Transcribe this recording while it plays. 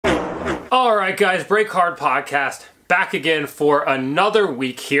Alright guys, BrakeHard podcast, back again for another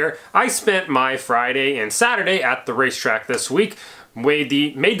week here. I spent my Friday and Saturday at the racetrack this week. Made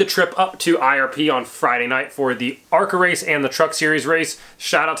the trip up to IRP on Friday night for the ARCA race and the Truck Series race.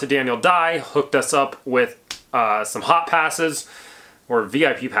 Shout out to Daniel Dye, hooked us up with some hot passes, or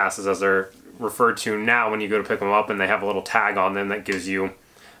VIP passes as they're referred to now when you go to pick them up, and they have a little tag on them that gives you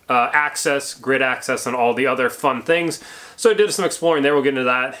access, grid access, and all the other fun things. So I did some exploring there. We'll get into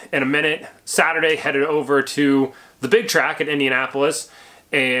that in a minute. Saturday, headed over to the big track at Indianapolis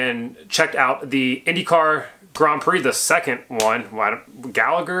and checked out the IndyCar Grand Prix, the second one.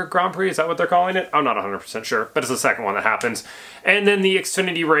 Gallagher Grand Prix, is that what they're calling it? I'm not 100% sure, but it's the second one that happens. And then the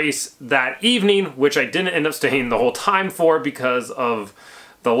Xfinity race that evening, which I didn't end up staying the whole time for because of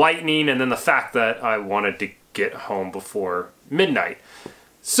the lightning and then the fact that I wanted to get home before midnight.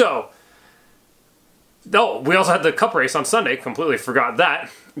 So, we also had the Cup race on Sunday. Completely forgot that.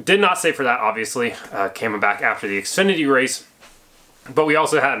 Did not stay for that, obviously. Came back after the Xfinity race. But we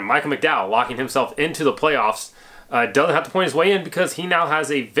also had Michael McDowell locking himself into the playoffs. Doesn't have to point his way in because he now has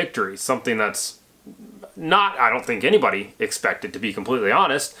a victory. Something that's not, I don't think anybody expected, to be completely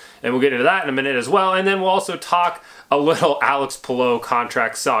honest. And we'll get into that in a minute as well. And then we'll also talk a little Alex Palou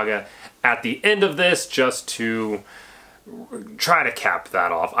contract saga at the end of this, just to try to cap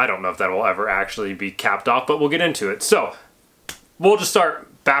that off. I don't know if that will ever actually be capped off, but we'll get into it. So, we'll just start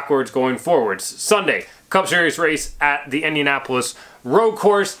backwards going forwards. Sunday, Cup Series race at the Indianapolis road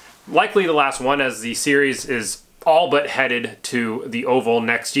course. Likely the last one, as the series is all but headed to the Oval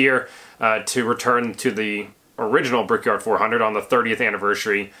next year to return to the original Brickyard 400 on the 30th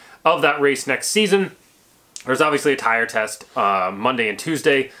anniversary of that race next season. There's obviously a tire test Monday and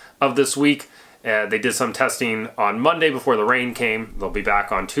Tuesday of this week. They did some testing on Monday before the rain came. They'll be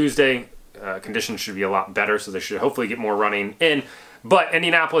back on Tuesday. Conditions should be a lot better, so they should hopefully get more running in. But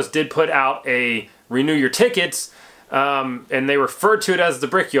Indianapolis did put out a renew your tickets, and they referred to it as the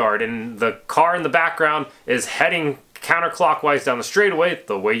Brickyard. And the car in the background is heading counterclockwise down the straightaway,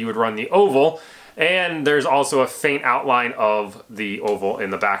 the way you would run the oval. And there's also a faint outline of the oval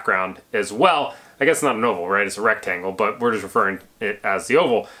in the background as well. I guess it's not an oval, right? It's a rectangle, but we're just referring it as the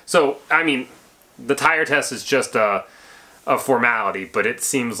oval. So, I mean, the tire test is just a formality, but it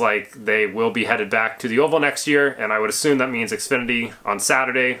seems like they will be headed back to the Oval next year, and I would assume that means Xfinity on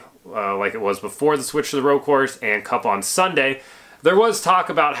Saturday, like it was before the switch to the road course, and Cup on Sunday. There was talk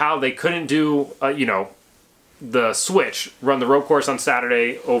about how they couldn't do, the switch, run the road course on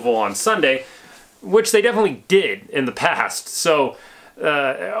Saturday, Oval on Sunday, which they definitely did in the past. So,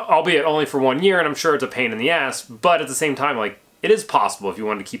 albeit only for 1 year, and I'm sure it's a pain in the ass, but at the same time, like, it is possible if you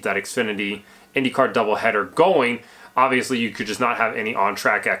wanted to keep that Xfinity IndyCar doubleheader going. Obviously, you could just not have any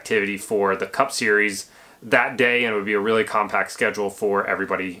on-track activity for the Cup Series that day, and it would be a really compact schedule for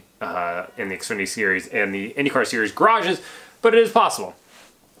everybody in the Xfinity Series and the IndyCar Series garages, but it is possible.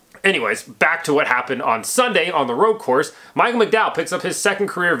 Anyways, back to what happened on Sunday on the road course. Michael McDowell picks up his second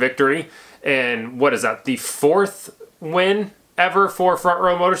career victory, and what is that, the fourth win ever for Front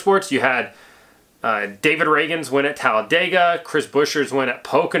Row Motorsports? You had David Reagan's win at Talladega, Chris Buescher's win at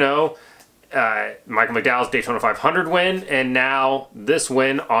Pocono, Michael McDowell's Daytona 500 win, and now this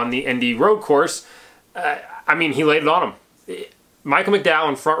win on the Indy road course. I mean, he laid it on him. Michael McDowell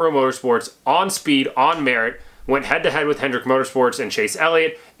and Front Row Motorsports, on speed, on merit, went head-to-head with Hendrick Motorsports and Chase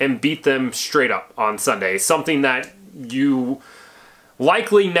Elliott and beat them straight up on Sunday. Something that you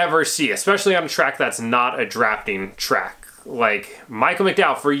likely never see, especially on a track that's not a drafting track. Like, Michael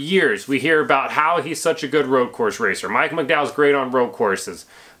McDowell, for years, we hear about how he's such a good road course racer. Michael McDowell's great on road courses,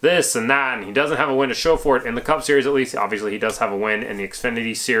 this and that, and he doesn't have a win to show for it in the Cup Series, at least. Obviously, he does have a win in the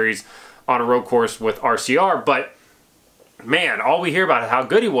Xfinity Series on a road course with RCR, but, man, all we hear about is how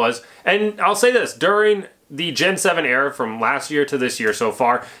good he was. And I'll say this, during the Gen 7 era from last year to this year so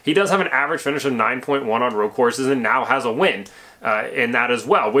far, he does have an average finish of 9.1 on road courses and now has a win in that as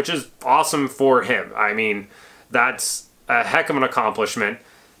well, which is awesome for him. I mean, that's a heck of an accomplishment,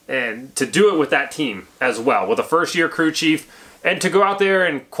 and to do it with that team as well, with a first-year crew chief, and to go out there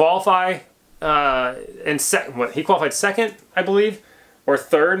and qualify, he qualified second, I believe, or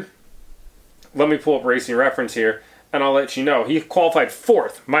third. Let me pull up Racing Reference here, and I'll let you know. He qualified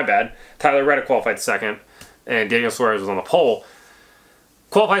fourth, my bad. Tyler Reddick qualified second, and Daniel Suarez was on the pole.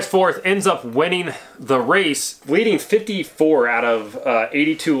 Qualifies fourth, ends up winning the race, leading 54 out of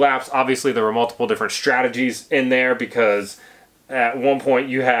 82 laps. Obviously, there were multiple different strategies in there because at one point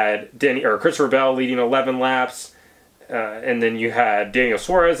you had Christopher Bell leading 11 laps, and then you had Daniel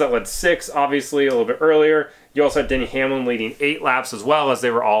Suarez that led 6, obviously, a little bit earlier. You also had Denny Hamlin leading 8 laps as well, as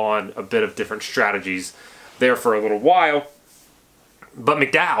they were all on a bit of different strategies there for a little while. But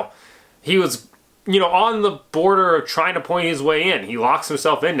McDowell he was, you know, on the border of trying to point his way in. He locks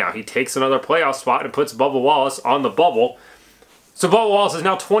himself in now. He takes another playoff spot and puts Bubba Wallace on the bubble. So Bubba Wallace is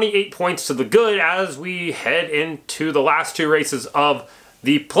now 28 points to the good as we head into the last 2 races of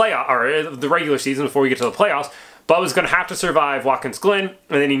the playoff, or the regular season before we get to the playoffs. Bubba's going to have to survive Watkins Glen,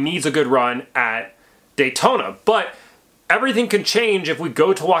 and then he needs a good run at Daytona. But everything can change if we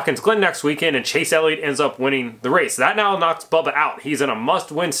go to Watkins Glen next weekend and Chase Elliott ends up winning the race. That now knocks Bubba out. He's in a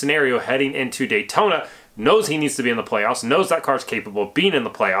must-win scenario heading into Daytona, knows he needs to be in the playoffs, knows that car's capable of being in the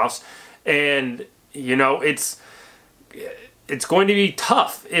playoffs, and, you know, it's going to be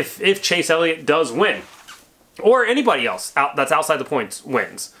tough if Chase Elliott does win. Or anybody else that's outside the points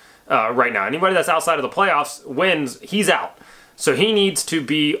wins right now. Anybody that's outside of the playoffs wins, he's out. So he needs to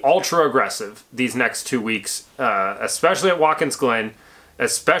be ultra aggressive these next 2 weeks, especially at Watkins Glen,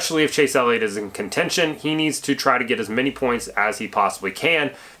 especially if Chase Elliott is in contention. He needs to try to get as many points as he possibly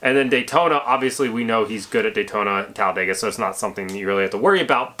can. And then Daytona, obviously we know he's good at Daytona and Talladega, so it's not something you really have to worry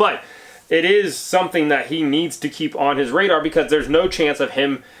about. But it is something that he needs to keep on his radar because there's no chance of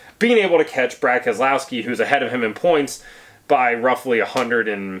him being able to catch Brad Keselowski, who's ahead of him in points by roughly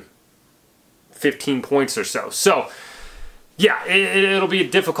 115 points or so. So, yeah, it'll be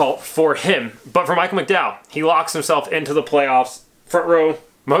difficult for him. But for Michael McDowell, he locks himself into the playoffs. Front Row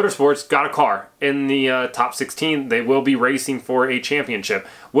Motorsports got a car in the top 16. They will be racing for a championship.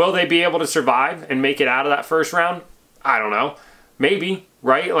 Will they be able to survive and make it out of that first round? I don't know. Maybe,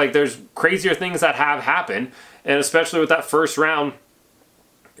 right? Like, there's crazier things that have happened. And especially with that first round,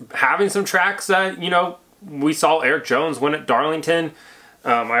 having some tracks that, you know, we saw Eric Jones win at Darlington.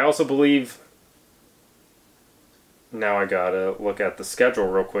 I also believe... Now I gotta look at the schedule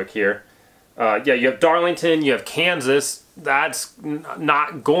real quick here. Yeah, you have Darlington, you have Kansas. That's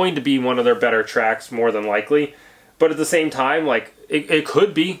not going to be one of their better tracks, more than likely. But at the same time, like, it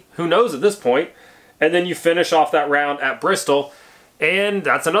could be. Who knows at this point? And then you finish off that round at Bristol. And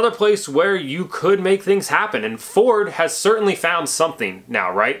that's another place where you could make things happen. And Ford has certainly found something now,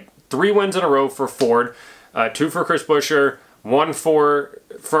 right? 3 wins in a row for Ford. 2 for Chris Buescher. 1 for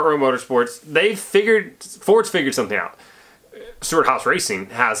Front Row Motorsports. Ford's figured something out. Stewart Haas Racing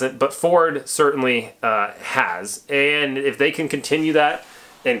hasn't, but Ford certainly has. And if they can continue that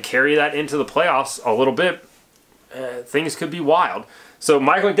and carry that into the playoffs a little bit, things could be wild. So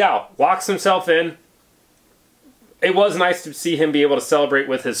Michael McDowell locks himself in. It was nice to see him be able to celebrate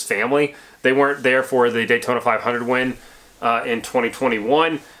with his family. They weren't there for the Daytona 500 win in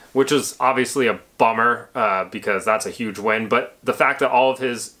 2021. Which is obviously a bummer because that's a huge win. But the fact that all of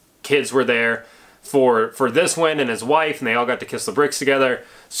his kids were there for this win and his wife, and they all got to kiss the bricks together,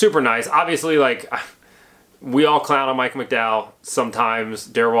 super nice. Obviously, like, we all clown on Mike McDowell sometimes.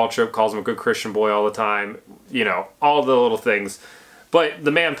 Darrell Waltrip calls him a good Christian boy all the time. You know, all the little things. But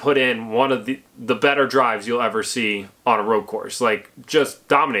the man put in one of the better drives you'll ever see on a road course. Like, just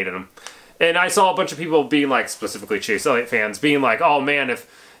dominated him. And I saw a bunch of people being like, specifically Chase Elliott fans, being like, oh man, if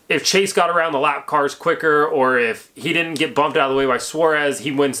Chase got around the lap cars quicker, or if he didn't get bumped out of the way by Suarez, he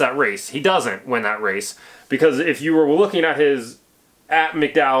wins that race. He doesn't win that race. Because if you were looking at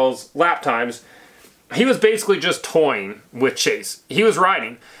McDowell's lap times, he was basically just toying with Chase. He was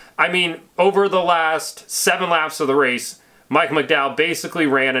riding. I mean, over the last 7 laps of the race, Mike McDowell basically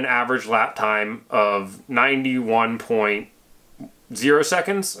ran an average lap time of 91.0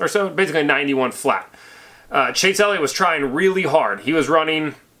 seconds or so. Basically 91 flat. Chase Elliott was trying really hard. He was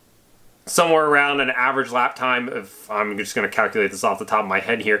running somewhere around an average lap time of, I'm just going to calculate this off the top of my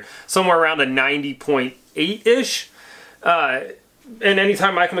head here, somewhere around a 90.8-ish. And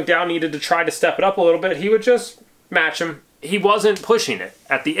anytime Michael McDowell needed to try to step it up a little bit, he would just match him. He wasn't pushing it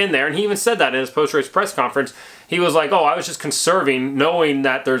at the end there, and he even said that in his post-race press conference. He was like, oh, I was just conserving, knowing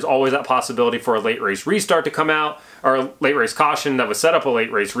that there's always that possibility for a late race restart to come out, or a late race caution that would set up a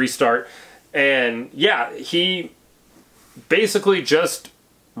late race restart. And yeah, he basically just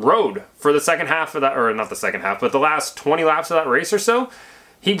rode for the second half of that, or not the second half, but the last 20 laps of that race or so.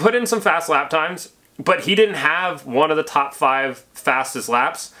 He put in some fast lap times, but he didn't have one of the top 5 fastest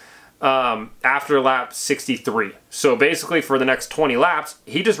laps after lap 63. So basically for the next 20 laps,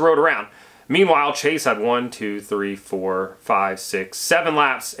 he just rode around. Meanwhile, Chase had 1, 2, 3, 4, 5, 6, 7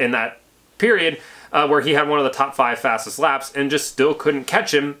 laps in that period where he had one of the top 5 fastest laps and just still couldn't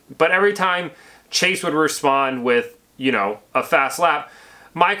catch him. But every time Chase would respond with, you know, a fast lap,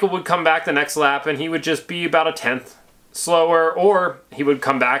 Michael would come back the next lap and he would just be about a 10th slower, or he would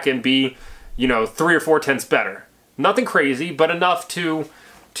come back and be, you know, 3 or 4 tenths better. Nothing crazy, but enough to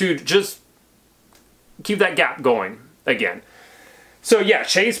just keep that gap going again. So yeah,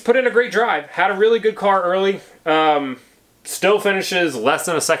 Chase put in a great drive, had a really good car early. Still finishes less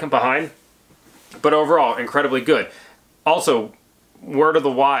than a second behind, but overall, incredibly good. Also, word of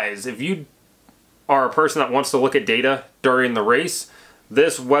the wise, if you are a person that wants to look at data during the race,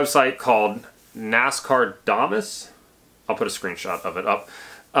 this website called NASCAR Damas, I'll put a screenshot of it up,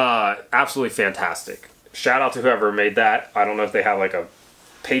 absolutely fantastic. Shout out to whoever made that. I don't know if they have like a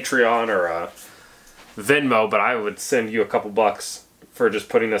Patreon or a Venmo, but I would send you a couple bucks for just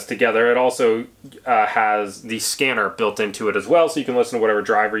putting this together. It also has the scanner built into it as well, so you can listen to whatever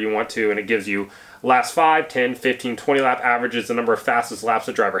driver you want to, and it gives you last 5, 10, 15, 20 lap averages, the number of fastest laps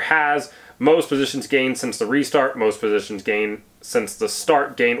the driver has, most positions gained since the restart, most positions gained since the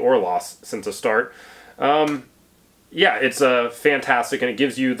start, gained or lost since the start. Yeah, it's fantastic, and it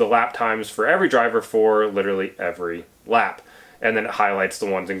gives you the lap times for every driver for literally every lap. And then it highlights the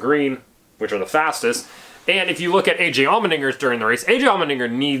ones in green, which are the fastest. And if you look at AJ Allmendinger's during the race, AJ Allmendinger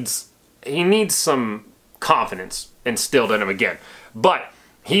needs some confidence instilled in him again. But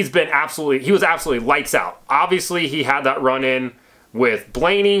he was absolutely lights out. Obviously, he had that run-in with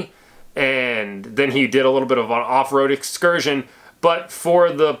Blaney, and then he did a little bit of an off-road excursion. But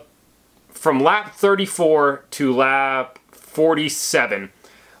from lap 34 to lap 47,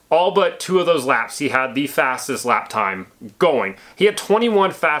 all but 2 of those laps, he had the fastest lap time going. He had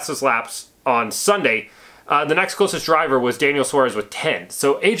 21 fastest laps on Sunday. The next closest driver was Daniel Suarez with 10.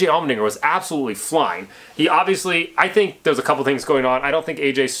 So AJ Allmendinger was absolutely flying. He obviously, I think there's a couple things going on. I don't think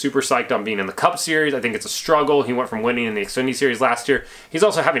AJ's super psyched on being in the Cup Series. I think it's a struggle. He went from winning in the Xfinity Series last year. He's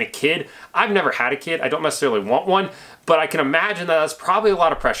also having a kid. I've never had a kid. I don't necessarily want one, but I can imagine that that's probably a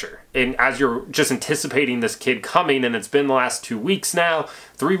lot of pressure. And as you're just anticipating this kid coming, and it's been the last 2 weeks now,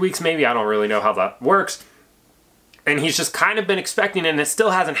 3 weeks maybe, I don't really know how that works. And he's just kind of been expecting it, and it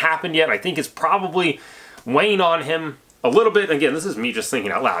still hasn't happened yet. I think it's probably weighing on him a little bit. Again, this is me just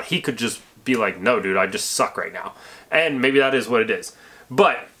thinking out loud. He could just be like, no, dude, I just suck right now. And maybe that is what it is.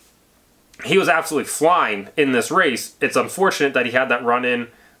 But he was absolutely flying in this race. It's unfortunate that he had that run-in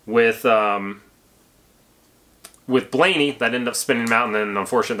with Blaney that ended up spinning him out, and then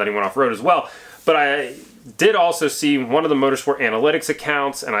unfortunate that he went off-road as well. But I did also see one of the Motorsport Analytics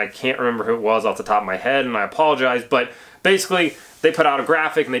accounts, and I can't remember who it was off the top of my head, and I apologize, but basically they put out a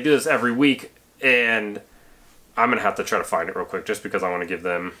graphic, and they do this every week, and I'm going to have to try to find it real quick just because I want to give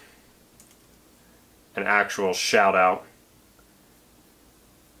them an actual shout out.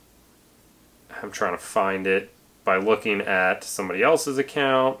 I'm trying to find it by looking at somebody else's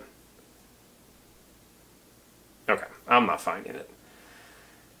account. Okay, I'm not finding it.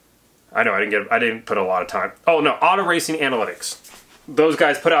 I know I didn't put a lot of time. Oh no, Auto Racing Analytics. Those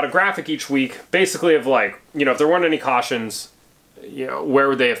guys put out a graphic each week, basically of like, you know, if there weren't any cautions, you know, where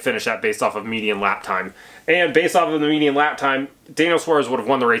would they have finished at based off of median lap time? And based off of the median lap time, Daniel Suarez would have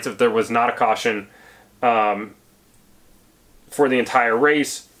won the race if there was not a caution for the entire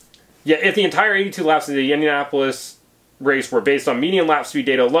race. Yeah, if the entire 82 laps of the Indianapolis race were based on median lap speed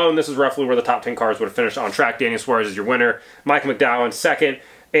data alone, this is roughly where the top 10 cars would have finished on track. Daniel Suarez is your winner, Michael McDowell in second,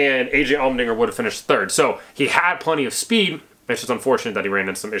 and AJ Allmendinger would have finished third. So he had plenty of speed. It's just unfortunate that he ran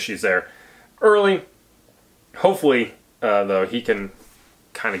into some issues there early. Hopefully, though, he can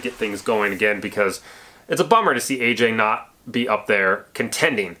kind of get things going again, because it's a bummer to see AJ not be up there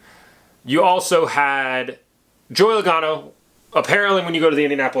contending. You also had Joey Logano. Apparently, when you go to the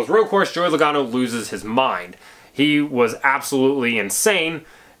Indianapolis road course, Joey Logano loses his mind. He was absolutely insane.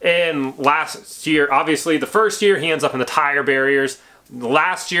 And last year, obviously, the first year, he ends up in the tire barriers.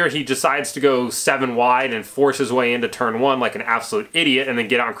 Last year, he decides to go 7 wide and force his way into turn 1 like an absolute idiot, and then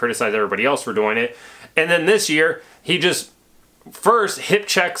get out and criticize everybody else for doing it. And then this year, he just first hip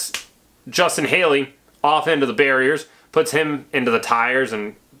checks Justin Haley off into the barriers, puts him into the tires,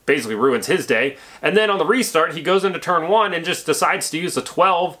 and basically ruins his day. And then on the restart, he goes into turn 1 and just decides to use the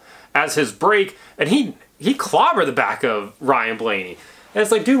 12 as his brake, and he clobbered the back of Ryan Blaney. And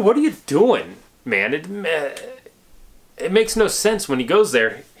it's like, dude, what are you doing, man? It makes no sense when he goes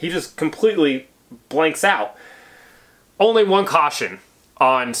there. He just completely blanks out. Only one caution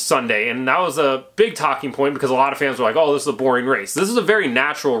on Sunday, and that was a big talking point because a lot of fans were like, oh, this is a boring race. This is a very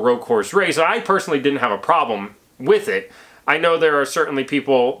natural road course race, and I personally didn't have a problem with it. I know there are certainly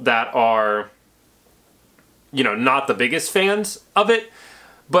people that are, you know, not the biggest fans of it,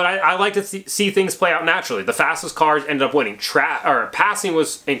 but I like to see things play out naturally. The fastest cars ended up winning. Passing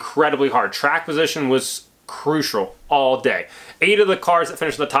was incredibly hard. Track position was crucial all day. 8 of the cars that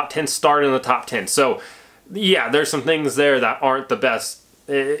finished in the top 10 started in the top 10. So, yeah, there's some things there that aren't the best.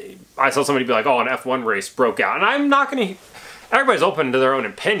 I saw somebody be like, oh, an F1 race broke out. And I'm not going to... Everybody's open to their own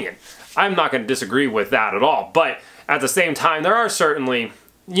opinion. I'm not going to disagree with that at all. But at the same time, there are certainly,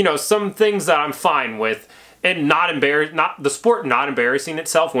 you know, some things that I'm fine with. and not the sport not embarrassing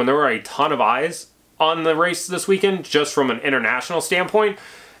itself when there were a ton of eyes on the race this weekend, just from an international standpoint,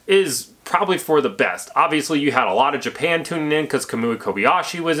 is probably for the best. Obviously, you had a lot of Japan tuning in because Kamui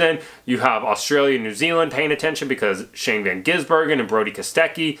Kobayashi was in. You have Australia and New Zealand paying attention because Shane van Gisbergen and Brody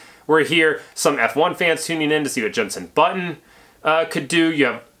Kostecki were here. Some F1 fans tuning in to see what Jenson Button could do. You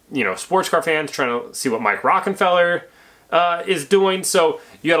have, sports car fans trying to see what Mike Rockenfeller is doing. So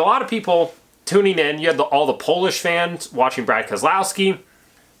you had a lot of people tuning in. You had all the Polish fans watching Brad Keselowski.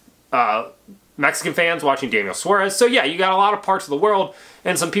 Mexican fans watching Daniel Suarez. So yeah, you got a lot of parts of the world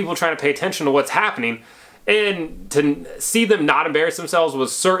and some people trying to pay attention to what's happening. And to see them not embarrass themselves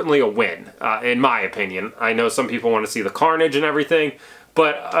was certainly a win, in my opinion. I know some people want to see the carnage and everything,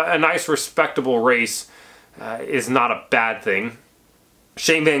 but a nice, respectable race is not a bad thing.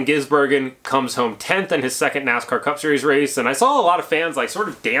 Shane van Gisbergen comes home 10th in his second NASCAR Cup Series race, and I saw a lot of fans like sort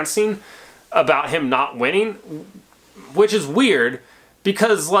of dancing about him not winning, which is weird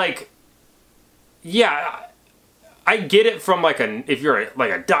because, like, yeah, I get it from if you're a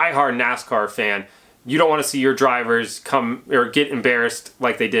diehard NASCAR fan, you don't want to see your drivers come or get embarrassed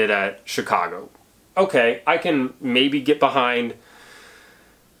like they did at Chicago. Okay, I can maybe get behind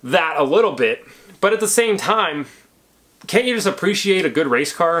that a little bit, but at the same time, can't you just appreciate a good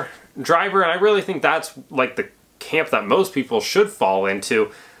race car driver? And I really think that's like the camp that most people should fall into.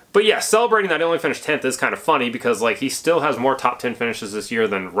 But yeah, celebrating that he only finished 10th is kind of funny because he still has more top 10 finishes this year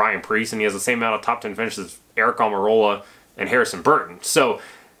than Ryan Preece, and he has the same amount of top 10 finishes as Eric Almirola and Harrison Burton. So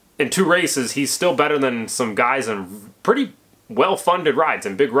in 2 races, he's still better than some guys in pretty well-funded rides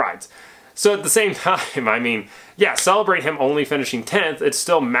and big rides. So at the same time, I mean, yeah, celebrate him only finishing 10th. It's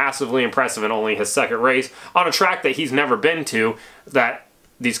still massively impressive in only his second race on a track that he's never been to, that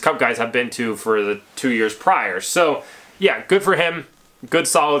these Cup guys have been to for the 2 years prior. So yeah, good for him. Good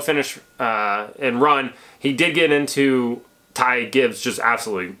solid finish and run. He did get into Ty Gibbs, just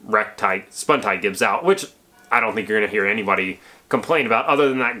absolutely wrecked spun Ty Gibbs out, which I don't think you're going to hear anybody complain about other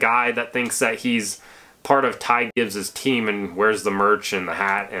than that guy that thinks that he's part of Ty Gibbs' team and wears the merch and the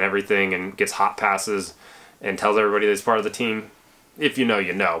hat and everything and gets hot passes and tells everybody that he's part of the team. If you know,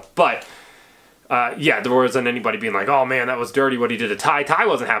 you know. But yeah, there wasn't anybody being like, oh man, that was dirty what he did to Ty. Ty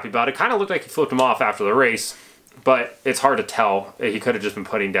wasn't happy about it. Kind of looked like he flipped him off after the race. But it's hard to tell. He could have just been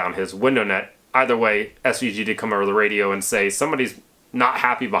putting down his window net. Either way, SVG did come over the radio and say, somebody's not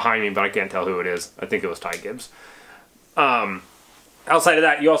happy behind me, but I can't tell who it is. I think it was Ty Gibbs. Outside of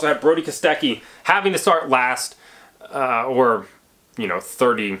that, you also have Brody Kostecki having to start last, or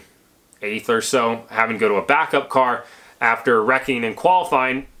 38th or so, having to go to a backup car after wrecking in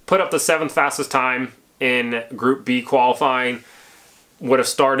qualifying. Put up the 7th fastest time in Group B qualifying. Would have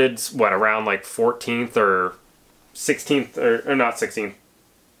started, around 14th or 16th, or not 16th.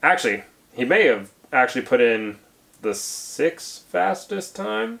 Actually, he may have actually put in the 6th fastest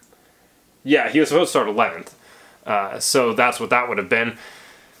time. Yeah, he was supposed to start 11th. So that's what that would have been.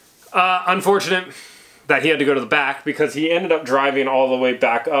 Unfortunate that he had to go to the back because he ended up driving all the way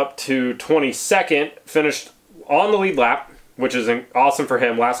back up to 22nd, finished on the lead lap, which is awesome for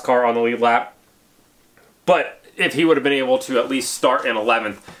him, last car on the lead lap. But if he would have been able to at least start in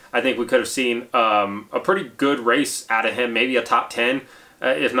 11th, I think we could have seen a pretty good race out of him, maybe a top 10,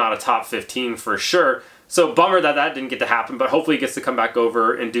 if not a top 15 for sure. So bummer that didn't get to happen, but hopefully he gets to come back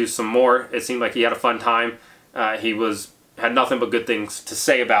over and do some more. It seemed like he had a fun time. He had nothing but good things to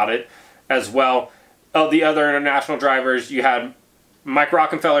say about it as well. Of the other international drivers, you had Mike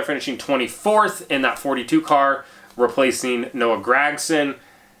Rockenfeller finishing 24th in that 42 car, replacing Noah Gragson.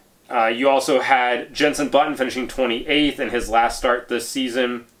 You also had Jenson Button finishing 28th in his last start this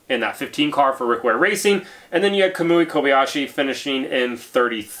season in that 15 car for Rick Ware Racing. And then you had Kamui Kobayashi finishing in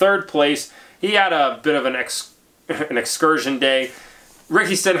 33rd place. He had a bit of an excursion day.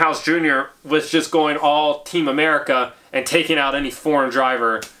 Ricky Stenhouse Jr. was just going all Team America and taking out any foreign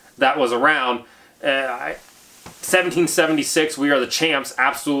driver that was around. 1776, We Are the Champs,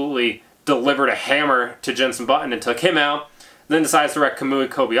 absolutely delivered a hammer to Jenson Button and took him out. Then decides to wreck Kamui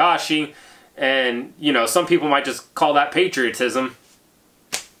Kobayashi. And, some people might just call that patriotism.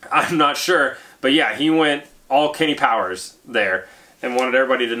 I'm not sure. But yeah, he went all Kenny Powers there and wanted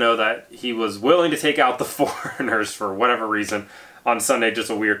everybody to know that he was willing to take out the foreigners for whatever reason on Sunday. Just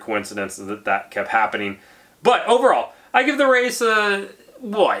a weird coincidence that kept happening. But overall, I give the race a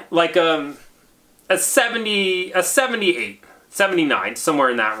 70, a 78, 79, somewhere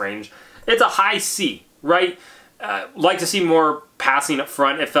in that range. It's a high C, right? Like to see more passing up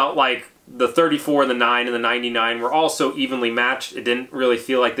front. It felt like the 34, the 9, and the 99 were all so evenly matched. It didn't really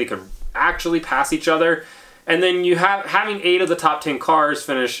feel like they could actually pass each other. And then you having 8 of the top 10 cars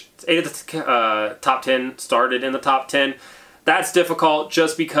finish, 8 of the top 10 started in the top 10. That's difficult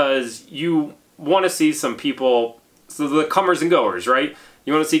just because you want to see some people, so the comers and goers, right?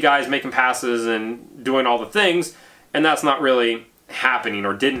 You want to see guys making passes and doing all the things, and that's not really happening,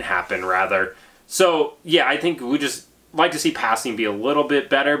 or didn't happen, rather. So, yeah, I think we just like to see passing be a little bit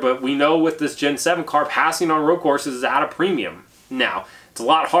better, but we know with this Gen 7 car, passing on road courses is at a premium now. It's a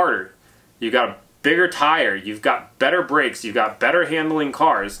lot harder. You've got a bigger tire, you've got better brakes, you've got better handling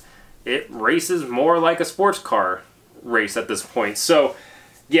cars. It races more like a sports car race at this point. So,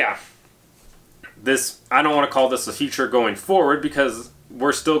 yeah, I don't want to call this the future going forward, because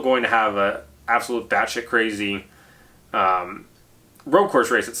we're still going to have a absolute batshit crazy road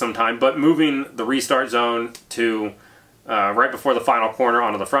course race at some time, but moving the restart zone to right before the final corner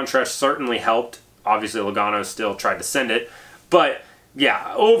onto the front stretch certainly helped. Obviously, Logano still tried to send it, but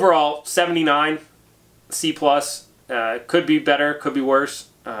yeah, overall 79, C+. Could be better, could be worse.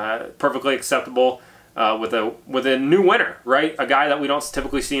 Perfectly acceptable with a new winner, right? A guy that we don't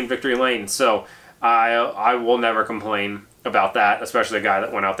typically see in victory lane. So I will never complain about that, especially a guy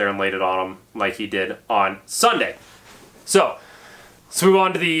that went out there and laid it on him like he did on Sunday. So let's move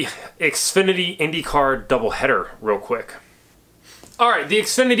on to the Xfinity IndyCar doubleheader real quick. All right, the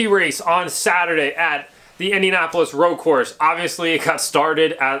Xfinity race on Saturday at the Indianapolis road course. Obviously, it got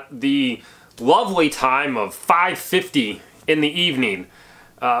started at the lovely time of 5:50 in the evening,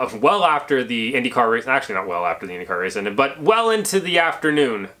 well after the IndyCar race. Actually, not well after the IndyCar race ended, but well into the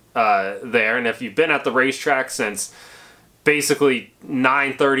afternoon there. And if you've been at the racetrack since basically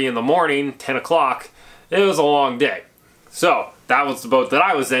 9:30 in the morning, 10 o'clock, it was a long day. So that was the boat that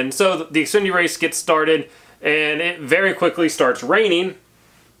I was in. So the Xfinity race gets started, and it very quickly starts raining,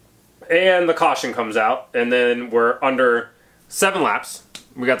 and the caution comes out, and then we're under 7 laps.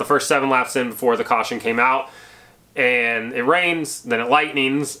 We got the first 7 laps in before the caution came out, and it rains, then it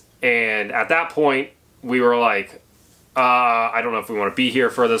lightnings, and at that point, we were like, I don't know if we want to be here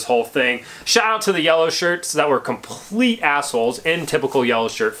for this whole thing. Shout out to the yellow shirts that were complete assholes in typical yellow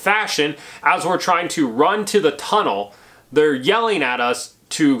shirt fashion. As we're trying to run to the tunnel, they're yelling at us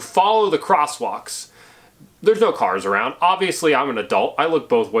to follow the crosswalks. There's no cars around. Obviously, I'm an adult. I look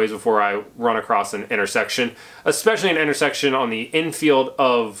both ways before I run across an intersection, especially an intersection on the infield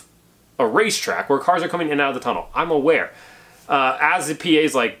of a racetrack where cars are coming in and out of the tunnel. I'm aware. As the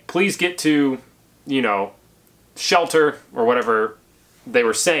PA's like, please get to, you know, shelter or whatever they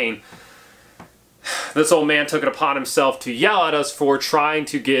were saying, this old man took it upon himself to yell at us for trying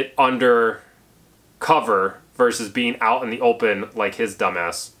to get under cover versus being out in the open like his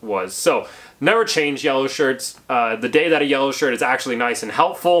dumbass was. So, never change yellow shirts. The day that a yellow shirt is actually nice and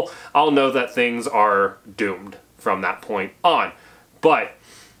helpful, I'll know that things are doomed from that point on. But,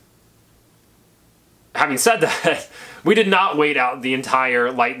 having said that, we did not wait out the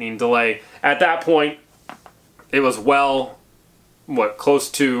entire lightning delay. At that point, it was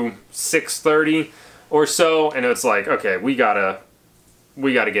close to 6:30 or so, and it's like, okay, we gotta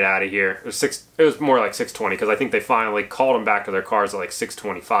get out of here. It was more like 6:20, because I think they finally called them back to their cars at like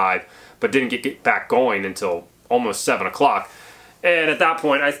 6:25, but didn't get back going until almost 7 o'clock. And at that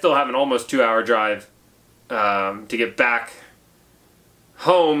point, I still have an almost 2-hour drive to get back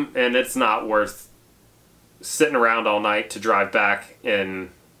home, and it's not worth sitting around all night to drive back in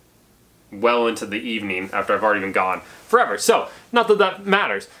well into the evening after I've already been gone forever. So, not that that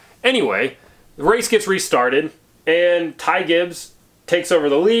matters. Anyway, the race gets restarted, and Ty Gibbs takes over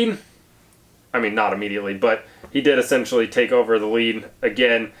the lead. I mean, not immediately, but he did essentially take over the lead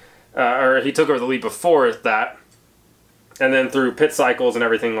again. Or he took over the lead before that. And then through pit cycles and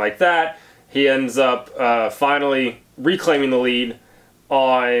everything like that, he ends up finally reclaiming the lead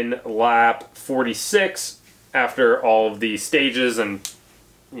on lap 46 after all of the stages and,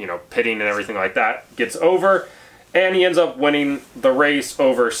 you know, pitting and everything like that gets over. And he ends up winning the race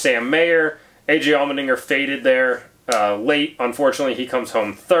over Sam Mayer. AJ Allmendinger faded there late. Unfortunately, he comes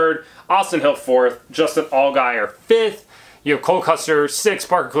home 3rd. Austin Hill 4th. Justin Allgaier 5th. You have Cole Custer 6th.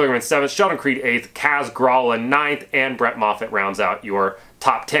 Parker Kligerman 7th. Sheldon Creed 8th. Kaz Gralla 9th. And Brett Moffitt rounds out your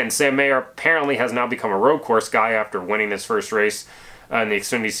top 10. Sam Mayer apparently has now become a road course guy after winning his first race in the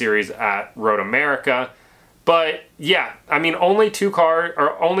Xfinity Series at Road America. But yeah, I mean, only 3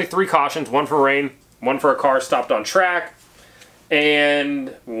 cautions, 1 for rain, 1 for a car stopped on track,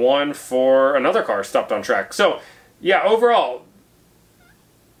 and 1 for another car stopped on track. So yeah, overall,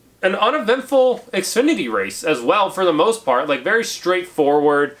 an uneventful Xfinity race as well for the most part, like very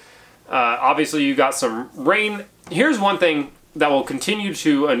straightforward. Obviously you got some rain. Here's one thing that will continue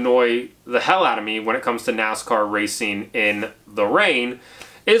to annoy the hell out of me when it comes to NASCAR racing in the rain,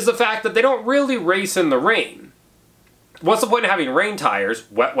 is the fact that they don't really race in the rain. What's the point of having rain tires,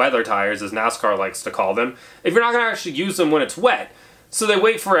 wet weather tires as NASCAR likes to call them, if you're not going to actually use them when it's wet? So they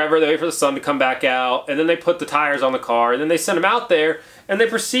wait forever, they wait for the sun to come back out, and then they put the tires on the car, and then they send them out there, and they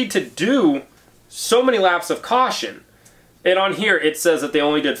proceed to do so many laps of caution. And on here it says that they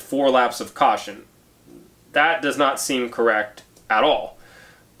only did 4 laps of caution. That does not seem correct at all.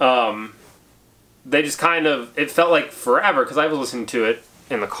 They just kind of, it felt like forever, because I was listening to it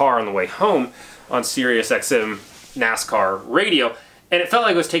in the car on the way home on Sirius XM NASCAR radio, and it felt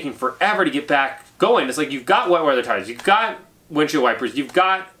like it was taking forever to get back going. It's like, you've got wet weather tires, you've got windshield wipers, you've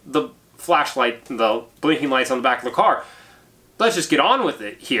got the flashlight, the blinking lights on the back of the car. Let's just get on with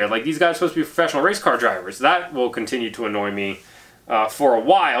it here. Like, these guys are supposed to be professional race car drivers. That will continue to annoy me for a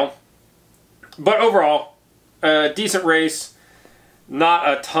while. But overall, decent race. Not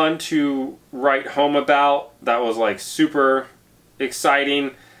a ton to write home about. That was like super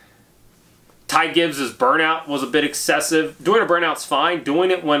exciting. Ty Gibbs' burnout was a bit excessive. Doing a burnout's fine.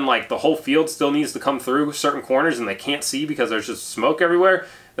 Doing it when like the whole field still needs to come through certain corners and they can't see because there's just smoke everywhere,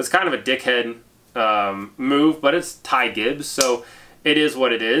 it's kind of a dickhead move, but it's Ty Gibbs, so it is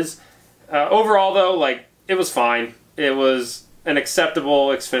what it is. Overall though, like, it was fine. It was an acceptable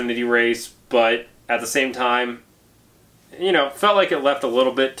Xfinity race, but at the same time, you know, felt like it left a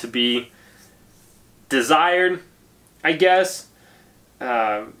little bit to be desired, I guess.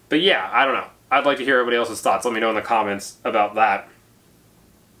 But yeah, I don't know. I'd like to hear everybody else's thoughts. Let me know in the comments about that.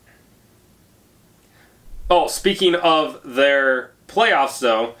 Oh, speaking of their playoffs,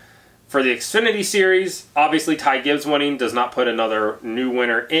 though, for the Xfinity Series, obviously Ty Gibbs winning does not put another new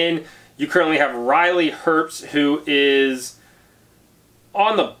winner in. You currently have Riley Herbst, who is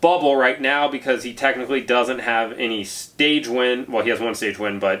on the bubble right now because he technically doesn't have any stage win. Well, he has 1 stage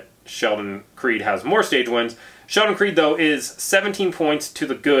win, but Sheldon Creed has more stage wins. Sheldon Creed, though, is 17 points to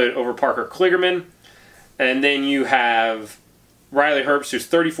the good over Parker Kligerman. And then you have Riley Herbst, who's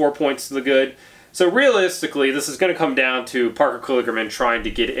 34 points to the good. So realistically, this is going to come down to Parker Kligerman trying to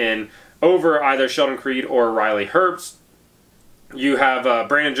get in over either Sheldon Creed or Riley Herbst. You have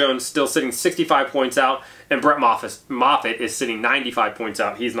Brandon Jones still sitting 65 points out, and Brett Moffitt is sitting 95 points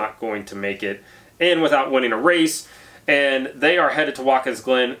out. He's not going to make it in without winning a race. And they are headed to Watkins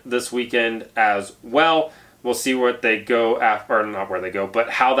Glen this weekend as well. We'll see where they go, or not where they go, but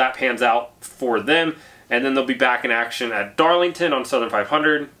how that pans out for them. And then they'll be back in action at Darlington on Southern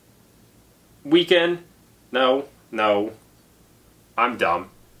 500 weekend. No, I'm dumb.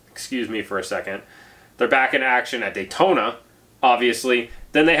 Excuse me for a second. They're back in action at Daytona, obviously.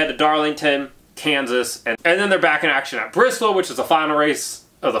 Then they head to Darlington, Kansas, and then they're back in action at Bristol, which is the final race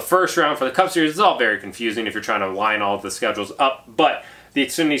of the first round for the Cup Series. It's all very confusing if you're trying to line all of the schedules up, but the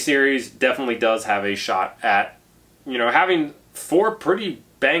Xfinity Series definitely does have a shot at, you know, having 4 pretty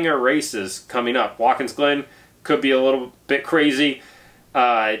banger races coming up. Watkins Glen could be a little bit crazy.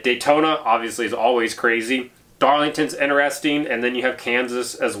 Daytona, obviously, is always crazy. Darlington's interesting, and then you have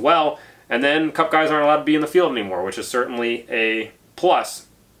Kansas as well. And then Cup guys aren't allowed to be in the field anymore, which is certainly a plus.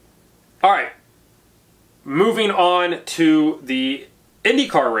 All right, moving on to the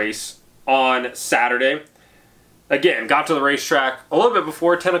IndyCar race on Saturday. Again, got to the racetrack a little bit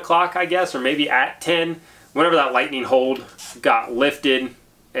before 10 o'clock, I guess, or maybe at 10, whenever that lightning hold got lifted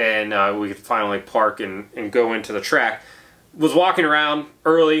and we could finally park and go into the track. Was walking around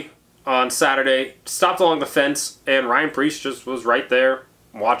early on Saturday, stopped along the fence, and Ryan Preece just was right there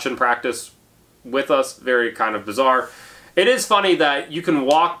watching practice with us. Very kind of bizarre. It is funny that you can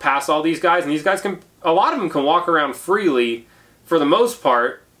walk past all these guys, and these guys can, a lot of them can walk around freely for the most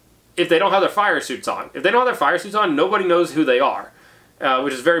part if they don't have their fire suits on. If they don't have their fire suits on, nobody knows who they are,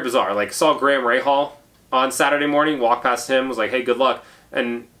 which is very bizarre. Like, saw Graham Rahal on Saturday morning, walked past him, was like, hey, good luck,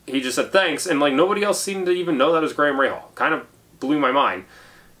 and he just said thanks, and like nobody else seemed to even know that was Graham Rahal. Kind of blew my mind.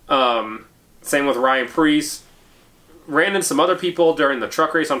 Same with Ryan Preece. Ran into some other people during the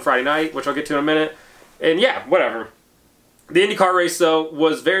truck race on Friday night, which I'll get to in a minute. And yeah, whatever. The IndyCar race, though,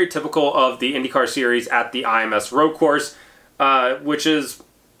 was very typical of the IndyCar series at the IMS road course, which is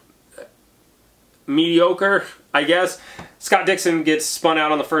mediocre, I guess. Scott Dixon gets spun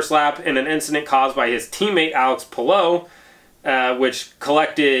out on the first lap in an incident caused by his teammate Alex Palou, which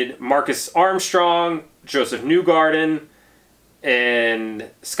collected Marcus Armstrong, Joseph Newgarden, and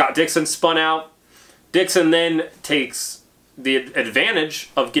Scott Dixon spun out. Dixon then takes the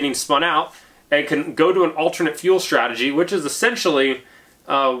advantage of getting spun out and can go to an alternate fuel strategy, which is essentially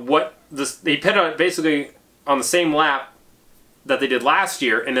what this, they pit on basically on the same lap that they did last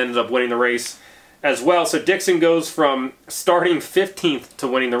year and ended up winning the race as well. So Dixon goes from starting 15th to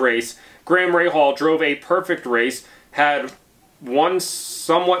winning the race. Graham Rahal drove a perfect race, had one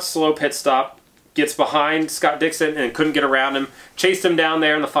somewhat slow pit stop, gets behind Scott Dixon and couldn't get around him. Chased him down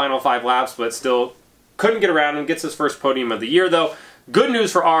there in the final 5 laps, but still couldn't get around him. Gets his first podium of the year, though. Good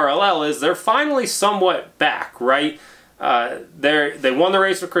news for RLL is they're finally somewhat back, right? They won the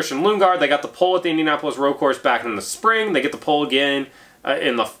race with Christian Lundgaard. They got the pole at the Indianapolis Road Course back in the spring. They get the pole again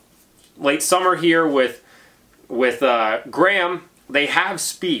in the late summer here with Graham. They have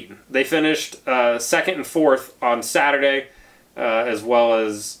speed. They finished 2nd and 4th on Saturday, as well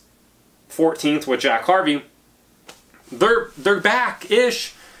as 14th with Jack Harvey. They're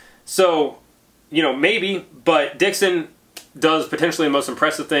back-ish. So, you know, maybe, but Dixon does potentially the most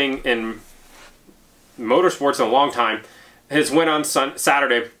impressive thing in motorsports in a long time. His win on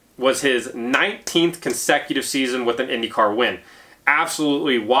Saturday was his 19th consecutive season with an IndyCar win.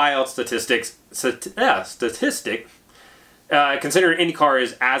 Absolutely wild statistic. Considering IndyCar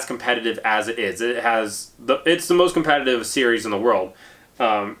is as competitive as it is. It's the most competitive series in the world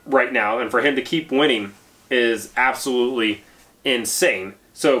right now, and for him to keep winning is absolutely insane.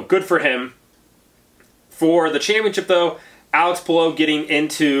 So good for him. For the championship, though, Alex Palou getting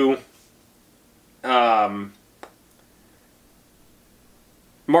into Marcus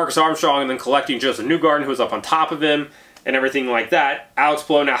Armstrong and then collecting Joseph Newgarden, who was up on top of him, and everything like that. Alex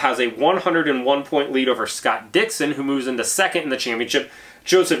Palou now has a 101-point lead over Scott Dixon, who moves into 2nd in the championship.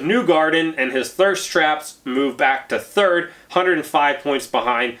 Joseph Newgarden and his thirst traps move back to 3rd, 105 points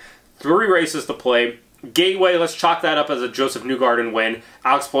behind. 3 races to play. Gateway, let's chalk that up as a Joseph Newgarden win.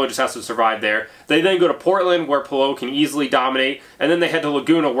 Alex Palou just has to survive there. They then go to Portland, where Palou can easily dominate, and then they head to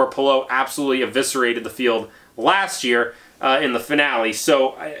Laguna, where Palou absolutely eviscerated the field last year in the finale.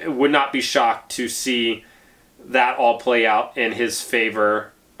 So I would not be shocked to see that all play out in his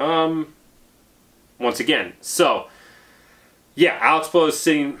favor once again. So, yeah, Alex Palou is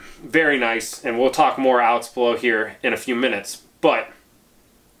sitting very nice, and we'll talk more Alex Palou here in a few minutes. But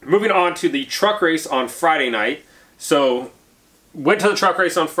moving on to the truck race on Friday night. So, went to the truck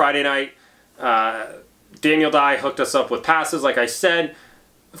race on Friday night. Daniel Dye hooked us up with passes, like I said.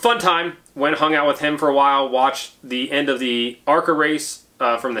 Fun time. Went hung out with him for a while. Watched the end of the ARCA race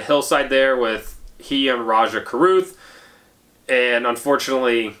from the hillside there with he and Raja Karuth. And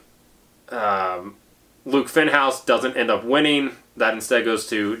unfortunately, Luke Finhouse doesn't end up winning. That instead goes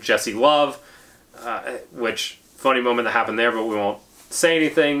to Jesse Love, which, funny moment that happened there, but we won't say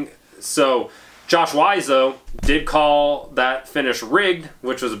anything. So Josh Wise, though, did call that finish rigged,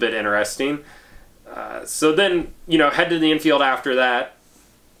 which was a bit interesting. So then, you know, head to the infield after that,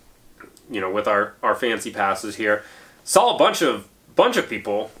 you know, with our fancy passes here. Saw a bunch of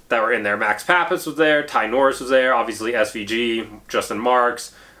people that were in there. Max Pappas was there, Ty Norris was there, obviously SVG, Justin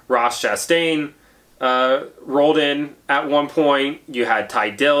Marks, Ross Chastain rolled in at one point. You had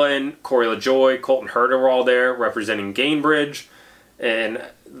Ty Dillon, Corey LaJoie, Colton Herta were all there representing Gainbridge. And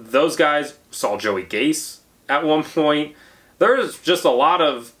those guys, saw Joey Gase at one point. There was just a lot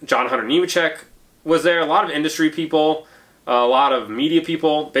of, John Hunter Nemechek was there, a lot of industry people, a lot of media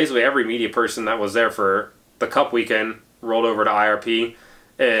people. Basically every media person that was there for the Cup weekend rolled over to IRP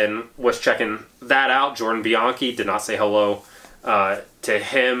and was checking that out. Jordan Bianchi, did not say hello to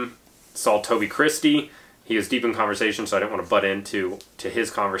him. Saw Toby Christie. He was deep in conversation, so I didn't want to butt into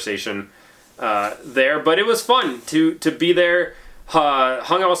his conversation there. But it was fun to be there.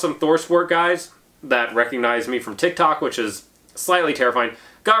 Hung out with some ThorSport guys that recognized me from TikTok, which is slightly terrifying.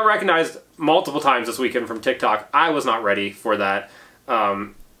 Got recognized multiple times this weekend from TikTok. I was not ready for that.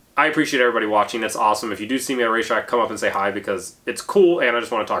 I appreciate everybody watching. It's awesome. If you do see me at a racetrack, come up and say hi, because it's cool and I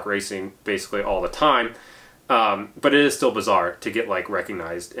just want to talk racing basically all the time. But it is still bizarre to get like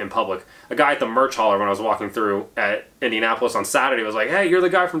recognized in public. A guy at the merch hauler when I was walking through at Indianapolis on Saturday was like, "Hey, you're the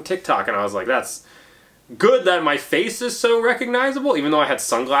guy from TikTok." And I was like, that's good that my face is so recognizable, even though I had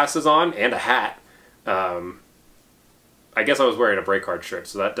sunglasses on and a hat. I guess I was wearing a BrakeHard shirt,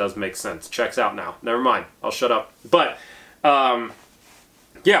 so that does make sense. Checks out now. Never mind. I'll shut up. But,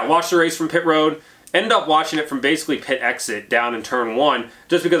 yeah, watched the race from pit road. Ended up watching it from basically pit exit down in turn 1,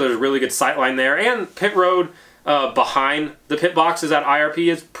 just because there's a really good sightline there. And pit road behind the pit boxes at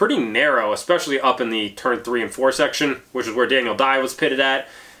IRP is pretty narrow, especially up in the turn 3 and 4 section, which is where Daniel Dye was pitted at.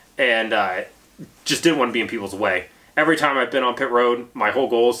 And just didn't want to be in people's way. Every time I've been on pit road, my whole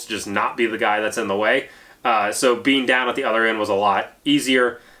goal is to just not be the guy that's in the way. So being down at the other end was a lot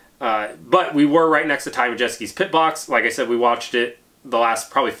easier. But we were right next to Ty Majeski's pit box. Like I said, we watched it the last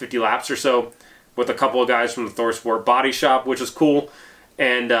probably 50 laps or so with a couple of guys from the ThorSport body shop, which is cool.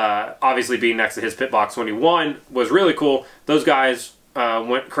 And obviously being next to his pit box when he won was really cool. Those guys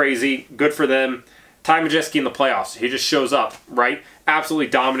went crazy. Good for them. Ty Majeski in the playoffs. He just shows up, right? Absolutely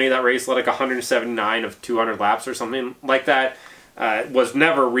dominated that race. Led like 179 of 200 laps or something like that. was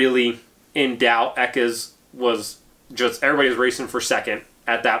never really in doubt. Ekes was just, everybody was racing for second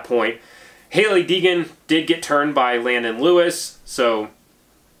at that point. Hailie Deegan did get turned by Landon Lewis, so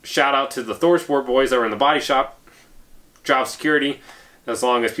shout out to the ThorSport boys that were in the body shop. Job security, as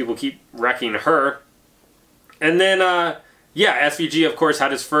long as people keep wrecking her. And then, yeah, SVG, of course,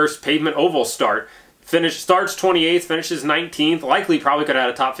 had his first pavement oval start. Starts 28th, finishes 19th. Likely probably could have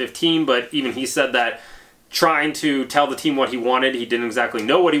had a top 15, but even he said that trying to tell the team what he wanted, he didn't exactly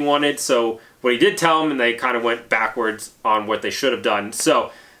know what he wanted. So what he did tell them, and they kind of went backwards on what they should have done.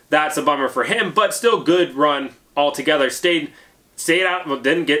 So that's a bummer for him, but still good run altogether. Stayed out, well,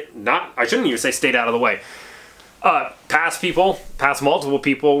 didn't get, not, I shouldn't even say stayed out of the way. Passed multiple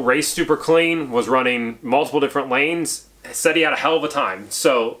people, raced super clean, was running multiple different lanes, said he had a hell of a time.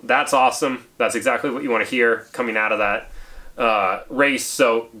 So that's awesome. That's exactly what you want to hear coming out of that race.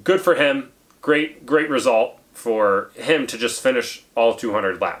 So good for him. Great result for him to just finish all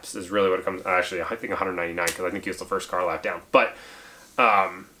 200 laps is really what it comes. Actually, I think 199 because I think he was the first car lap down. But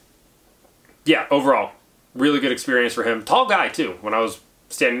yeah, overall, really good experience for him. Tall guy too. When I was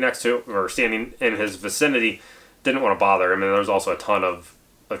standing next to or standing in his vicinity, didn't want to bother him. And there was also a ton of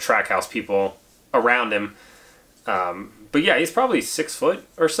Trackhouse people around him. But yeah, he's probably 6 foot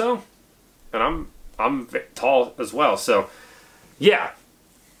or so, and I'm tall as well. So yeah,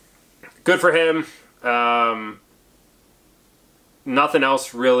 good for him. Nothing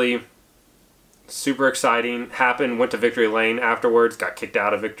else really super exciting happened. Went to Victory Lane afterwards. Got kicked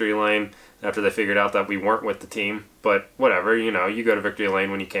out of Victory Lane after they figured out that we weren't with the team. But whatever, you know, you go to Victory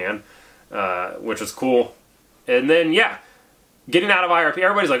Lane when you can, which was cool. And then yeah, getting out of IRP,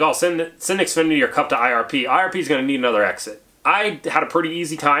 everybody's like, oh, send Xfinity or Cup to IRP. IRP is going to need another exit. I had a pretty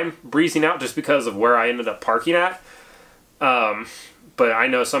easy time breezing out just because of where I ended up parking at. But I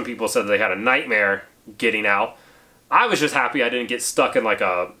know some people said they had a nightmare getting out. I was just happy I didn't get stuck in like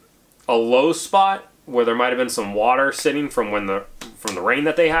a low spot where there might have been some water sitting from the rain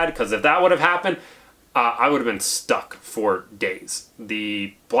that they had, because if that would have happened, I would have been stuck for days.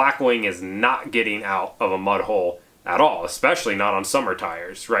 The Blackwing is not getting out of a mud hole at all, especially not on summer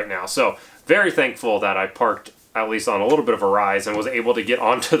tires right now. So very thankful that I parked at least on a little bit of a rise and was able to get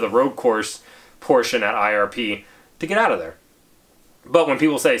onto the road course portion at IRP to get out of there. But when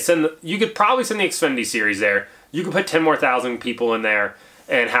people say you could probably send the Xfinity Series there. You could put 10,000 more people in there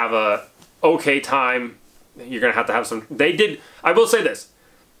and have a okay time. You're gonna have to have some. They did. I will say this: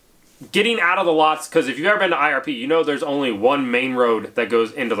 getting out of the lots, because if you've ever been to IRP, you know there's only one main road that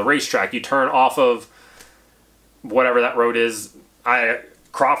goes into the racetrack. You turn off of whatever that road is,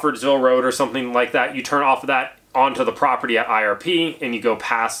 Crawfordsville Road or something like that. You turn off of that onto the property at IRP, and you go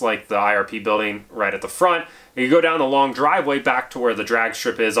past like the IRP building right at the front. And you go down the long driveway back to where the drag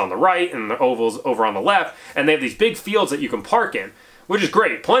strip is on the right and the oval's over on the left, and they have these big fields that you can park in, which is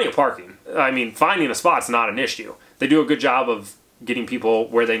great. Plenty of parking. I mean, finding a spot's not an issue. They do a good job of getting people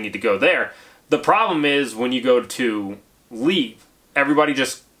where they need to go there. The problem is when you go to leave, everybody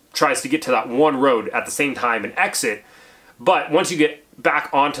just tries to get to that one road at the same time and exit. But once you get back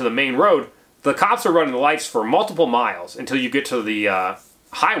onto the main road, the cops are running the lights for multiple miles until you get to the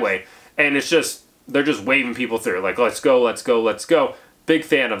highway, and it's just, they're just waving people through, like, let's go, let's go, let's go. Big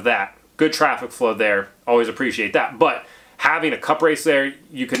fan of that. Good traffic flow there. Always appreciate that. But having a cup race there,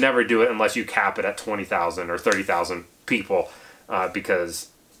 you could never do it unless you cap it at 20,000 or 30,000 people, because,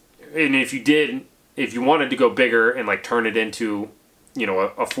 and if you wanted to go bigger and like turn it into, you know,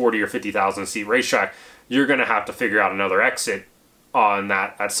 a 40 or 50,000 seat racetrack, you're going to have to figure out another exit on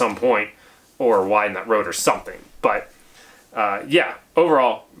that at some point, or widen that road or something. But yeah,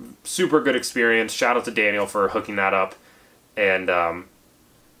 overall, super good experience. Shout out to Daniel for hooking that up. And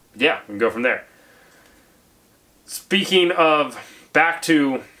yeah, we can go from there. Speaking of,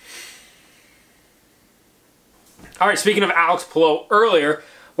 Alright, speaking of Alex Palou earlier,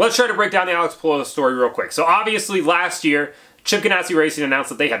 let's try to break down the Alex Palou story real quick. So obviously last year, Chip Ganassi Racing announced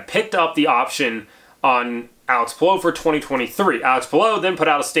that they had picked up the option on Alex Palou for 2023. Alex Palou then put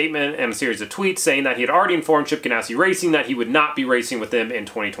out a statement and a series of tweets saying that he had already informed Chip Ganassi Racing that he would not be racing with them in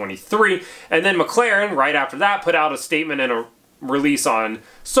 2023. And then McLaren, right after that, put out a statement and a release on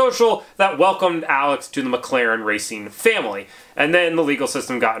social that welcomed Alex to the McLaren Racing family. And then the legal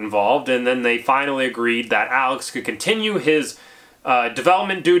system got involved, and then they finally agreed that Alex could continue his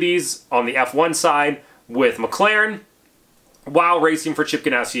development duties on the F1 side with McLaren while racing for Chip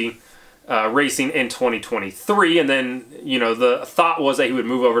Ganassi racing in 2023. And then, you know, the thought was that he would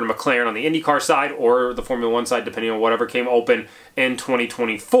move over to McLaren on the IndyCar side or the Formula One side, depending on whatever came open in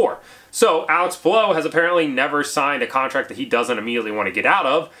 2024. So Alex Palou has apparently never signed a contract that he doesn't immediately want to get out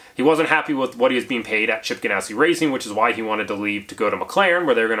of. He wasn't happy with what he was being paid at Chip Ganassi Racing, which is why he wanted to leave to go to McLaren,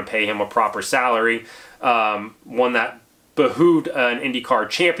 where they're going to pay him a proper salary, one that behooved an IndyCar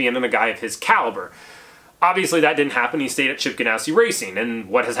champion and a guy of his caliber. Obviously, that didn't happen. He stayed at Chip Ganassi Racing, and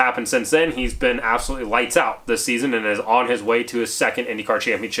what has happened since then, he's been absolutely lights out this season and is on his way to his second IndyCar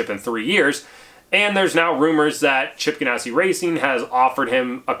championship in 3 years. And there's now rumors that Chip Ganassi Racing has offered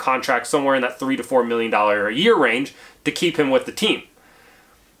him a contract somewhere in that $3 to $4 million a year range to keep him with the team.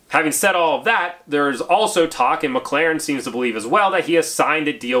 Having said all of that, there's also talk, and McLaren seems to believe as well, that he has signed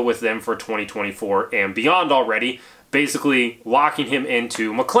a deal with them for 2024 and beyond already, basically locking him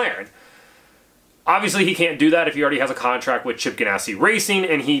into McLaren. Obviously, he can't do that if he already has a contract with Chip Ganassi Racing,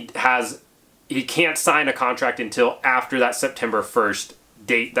 and he can't sign a contract until after that September 1st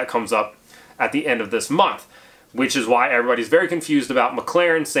date that comes up at the end of this month, which is why everybody's very confused about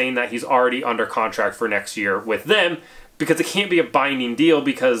McLaren saying that he's already under contract for next year with them, because it can't be a binding deal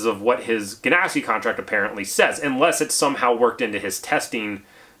because of what his Ganassi contract apparently says, unless it's somehow worked into his testing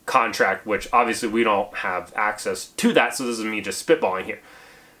contract, which obviously we don't have access to that, so this is me just spitballing here.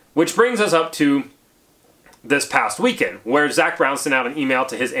 Which brings us up to this past weekend, where Zach Brown sent out an email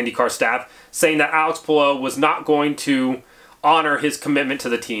to his IndyCar staff saying that Alex Palou was not going to honor his commitment to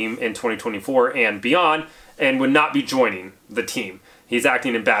the team in 2024 and beyond, and would not be joining the team. He's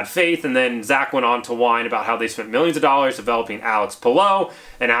acting in bad faith, and then Zach went on to whine about how they spent millions of dollars developing Alex Palou,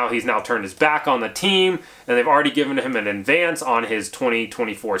 and how he's now turned his back on the team, and they've already given him an advance on his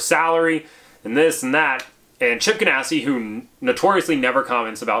 2024 salary, and this and that. And Chip Ganassi, who notoriously never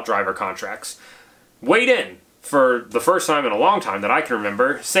comments about driver contracts, weighed in for the first time in a long time that I can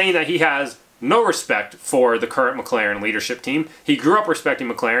remember, saying that he has no respect for the current McLaren leadership team. He grew up respecting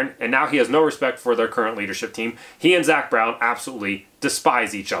McLaren, and now he has no respect for their current leadership team. He and Zach Brown absolutely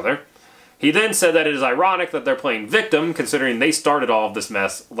despise each other. He then said that it is ironic that they're playing victim, considering they started all of this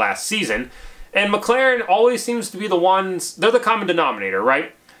mess last season. And McLaren always seems to be the ones, they're the common denominator,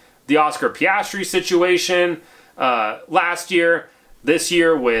 right? The Oscar Piastri situation last year, this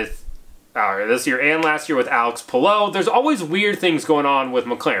year and last year with Alex Palou. There's always weird things going on with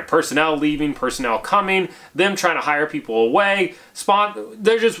McLaren. Personnel leaving, personnel coming, them trying to hire people away. They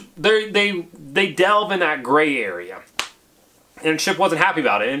delve in that gray area. And Chip wasn't happy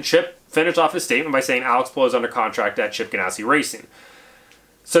about it. And Chip finished off his statement by saying Alex Palou is under contract at Chip Ganassi Racing.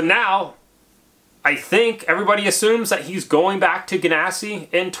 So now, I think everybody assumes that he's going back to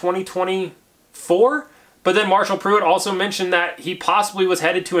Ganassi in 2024. But then Marshall Pruitt also mentioned that he possibly was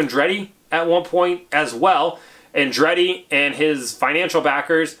headed to Andretti at one point as well. Andretti and his financial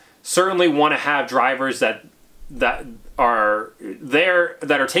backers certainly want to have drivers that are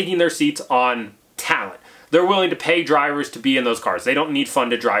taking their seats on talent. They're willing to pay drivers to be in those cars. They don't need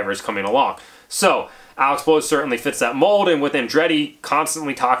funded drivers coming along. So Alex Palou certainly fits that mold, and with Andretti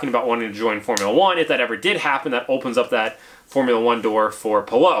constantly talking about wanting to join Formula One, if that ever did happen, that opens up that Formula One door for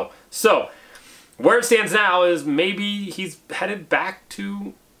Palou. So where it stands now is maybe he's headed back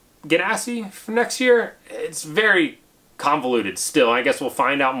to Ganassi for next year. It's very convoluted still. I guess we'll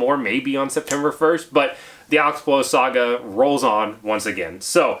find out more maybe on September 1st, but the Alex Palou saga rolls on once again.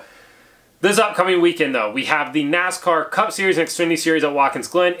 So this upcoming weekend, though, we have the NASCAR Cup Series and Xfinity Series at Watkins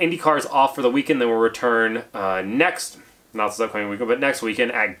Glen. IndyCar is off for the weekend. Then we'll return not this upcoming weekend, but next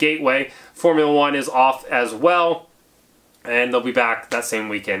weekend at Gateway. Formula One is off as well, and they'll be back that same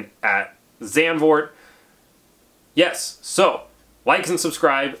weekend at Zandvoort. Yes, so like and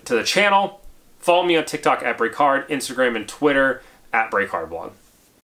subscribe to the channel. Follow me on TikTok at BrakeHard, Instagram and Twitter at BrakeHardBlog.